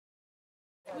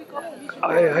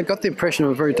I got the impression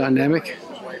of a very dynamic,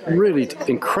 really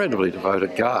incredibly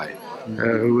devoted guy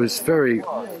who was very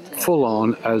full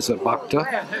on as a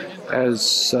bhakta, as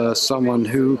someone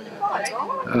who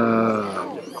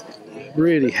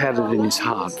really had it in his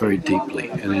heart very deeply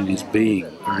and in his being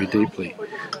very deeply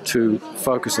to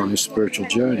focus on his spiritual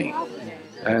journey.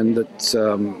 And that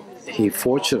he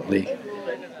fortunately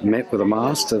met with a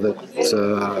master that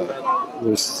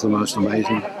was the most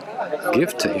amazing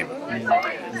gift to him.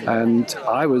 And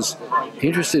I was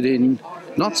interested in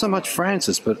not so much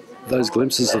Francis, but those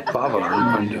glimpses of Baba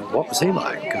and what was he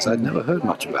like, because I'd never heard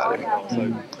much about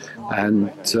him.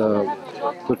 And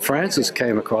but Francis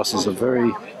came across as a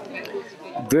very,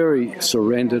 very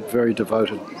surrendered, very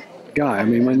devoted guy. I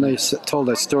mean, when they told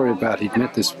that story about he'd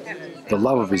met the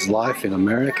love of his life in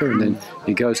America, and then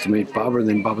he goes to meet Baba, and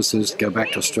then Baba says, go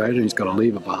back to Australia, and he's got to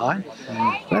leave her behind.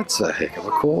 That's a heck of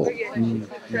a call. You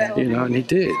know, and he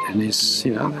did. And he's,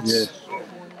 you know, that's,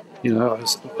 you know,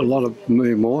 a lot of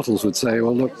mere mortals would say,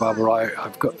 well, look, Baba,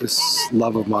 I've got this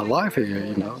love of my life here,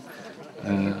 you know.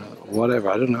 Whatever,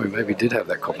 I don't know, maybe he did have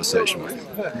that conversation with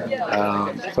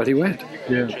him. But he went.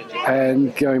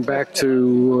 And going back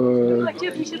to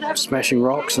smashing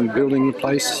rocks and building a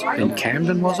place in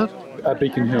Camden, was it?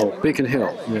 Beacon Hill. Beacon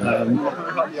Hill.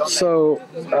 So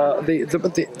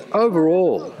the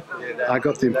overall, I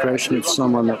got the impression of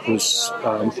someone that was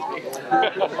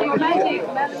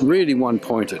really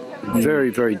one-pointed, very,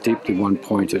 very deeply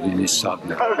one-pointed in his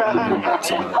sadhana.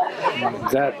 And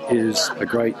that is a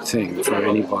great thing for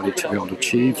anybody to be able to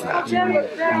achieve that.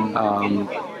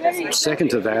 Second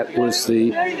to that was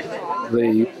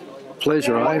the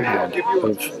pleasure I've had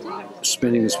of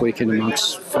spending this weekend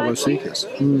amongst fellow seekers.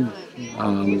 And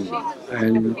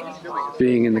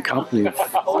being in the company of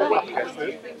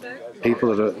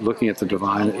people that are looking at the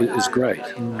divine is great.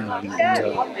 And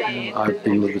I've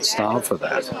been a little bit starved for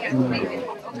that. And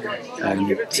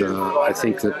I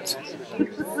think that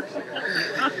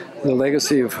the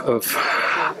legacy of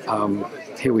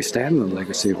here we stand in the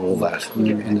legacy of all that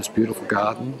in this beautiful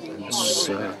garden.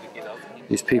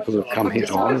 These people who have come here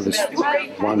to honour this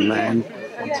one man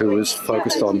who was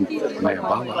focused on Maya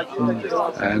Baba,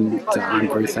 and I'm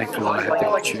very thankful that I had the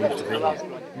opportunity to be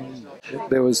here.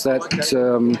 There was that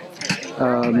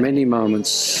many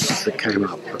moments that came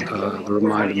up that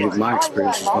reminded me of my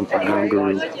experiences with my own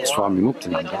guru, Swami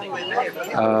Muktananda.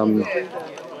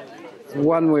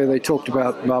 One where they talked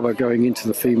about Baba going into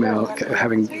the female,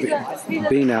 having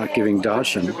been out giving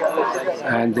darshan,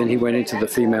 and then he went into the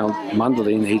female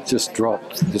mandali and he just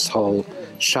dropped this whole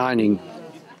shining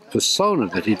persona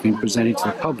that he'd been presenting to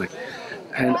the public.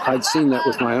 And I'd seen that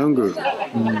with my own guru.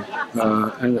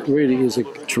 And it really is a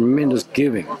tremendous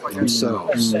giving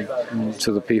themselves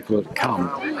to the people that come.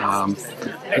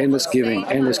 Endless giving,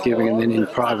 and then in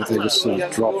private they just sort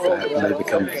of drop that and they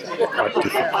become quite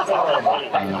different.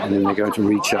 And then they go into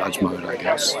recharge mode, I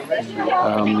guess.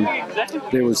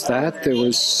 There was that. There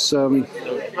was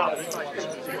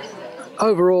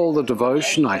overall the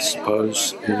devotion, I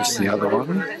suppose, is the other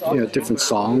one. You know, different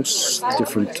songs,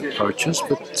 different approaches,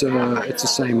 but it's the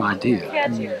same idea.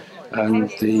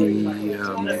 And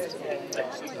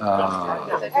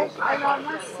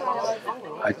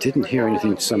I didn't hear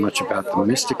anything so much about the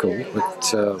mystical,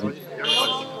 but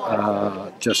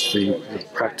just the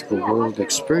practical world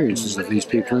experiences of these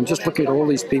people. And just look at all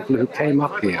these people who came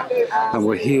up here and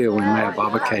were here when Maya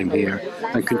Baba came here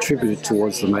and contributed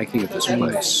towards the making of this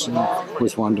place. It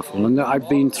was wonderful. And I've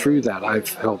been through that. I've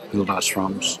helped build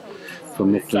ashrams for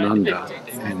Muktananda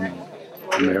in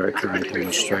America and in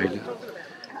Australia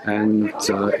and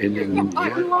in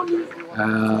India.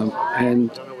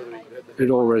 And it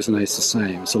all resonates the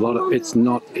same. It's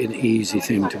not an easy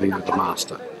thing to be with the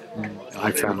master.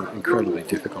 I found it incredibly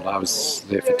difficult. I was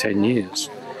there for 10 years,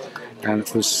 and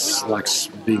it was like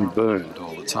being burned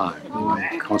all the time, you know,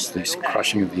 constantly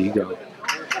crushing of the ego.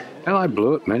 And I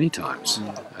blew it many times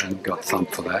and got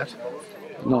thumped for that.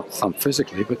 Not thumped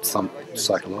physically, but thumped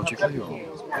psychologically or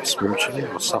spiritually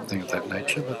or something of that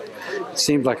nature. But it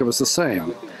seemed like it was the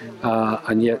same.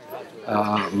 And yet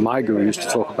my guru used to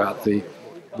talk about the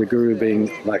guru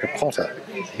being like a potter.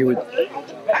 He would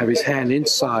have his hand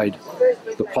inside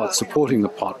the pot, supporting the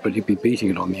pot, but he'd be beating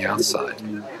it on the outside.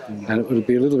 And it would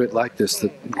be a little bit like this,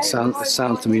 that it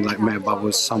sounds to me like Maya Baba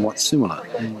was somewhat similar.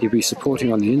 He'd be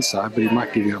supporting on the inside, but he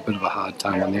might give you a bit of a hard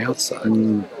time on the outside.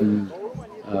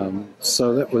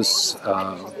 So that was,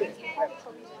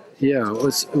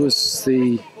 it was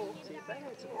the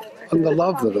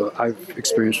love that I've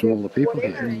experienced from all the people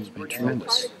here has been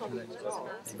tremendous.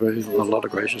 A lot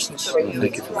of graciousness.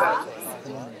 Thank you for that.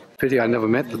 pity I never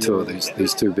met the two of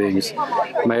these two beings.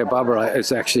 Meher Baba,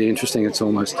 it's actually interesting. It's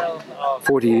almost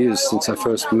 40 years since I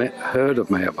first heard of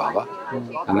Meher Baba,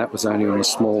 and that was only on a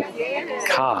small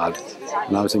card.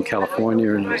 And I was in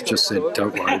California, and it just said,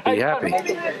 "Don't worry, be happy."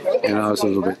 And I was a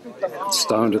little bit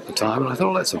stoned at the time, and I thought,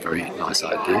 well, that's a very nice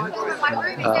idea.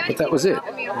 But that was it.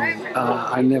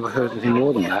 I never heard anything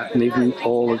more than that, and even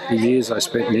all of the years I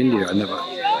spent in India, I never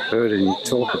heard any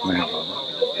talk of Meher Baba.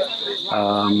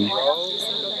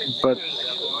 But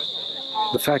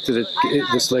the fact that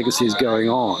this legacy is going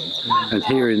on, and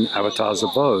here in Avatar's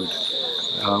abode,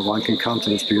 one can come to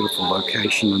this beautiful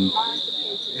location and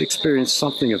experience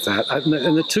something of that.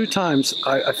 And the two times,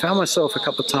 I found myself a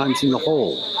couple of times in the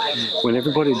hall when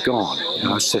everybody had gone. You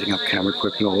know, I was setting up camera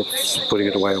equipment or putting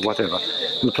it away or whatever,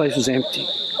 and the place was empty.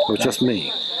 It was just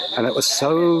me. And it was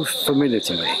so familiar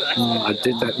to me. I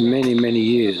did that many, many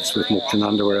years with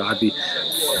Muktananda, where I'd be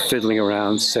fiddling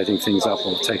around, setting things up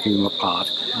or taking them apart.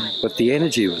 But the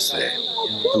energy was there.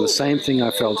 And the same thing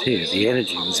I felt here. The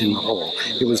energy was in the hall.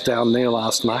 It was down there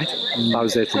last night. I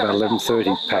was there till about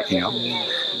 11:30 packing up.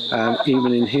 And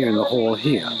even in here, in the hall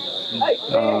here,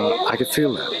 I could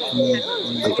feel that.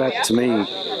 And that, to me,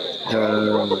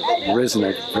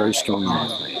 resonated very strongly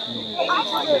with me.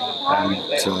 And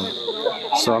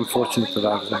so I'm fortunate that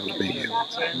I was able to be here.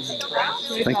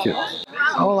 Thank you.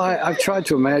 Well, I've tried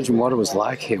to imagine what it was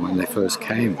like here when they first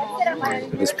came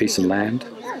to this piece of land,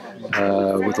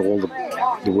 with all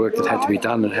the work that had to be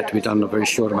done. It had to be done in a very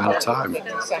short amount of time.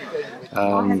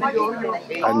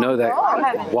 I know that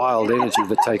wild energy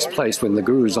that takes place when the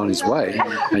Guru's on his way,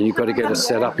 and you've got to get it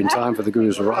set up in time for the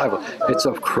Guru's arrival. It's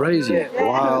a crazy,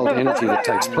 wild energy that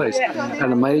takes place,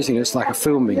 and amazing. It's like a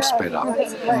film being sped up,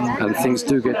 and things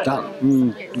do get done.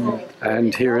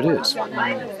 And here it is,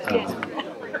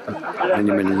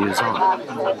 many, many years on.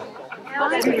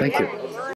 Thank you.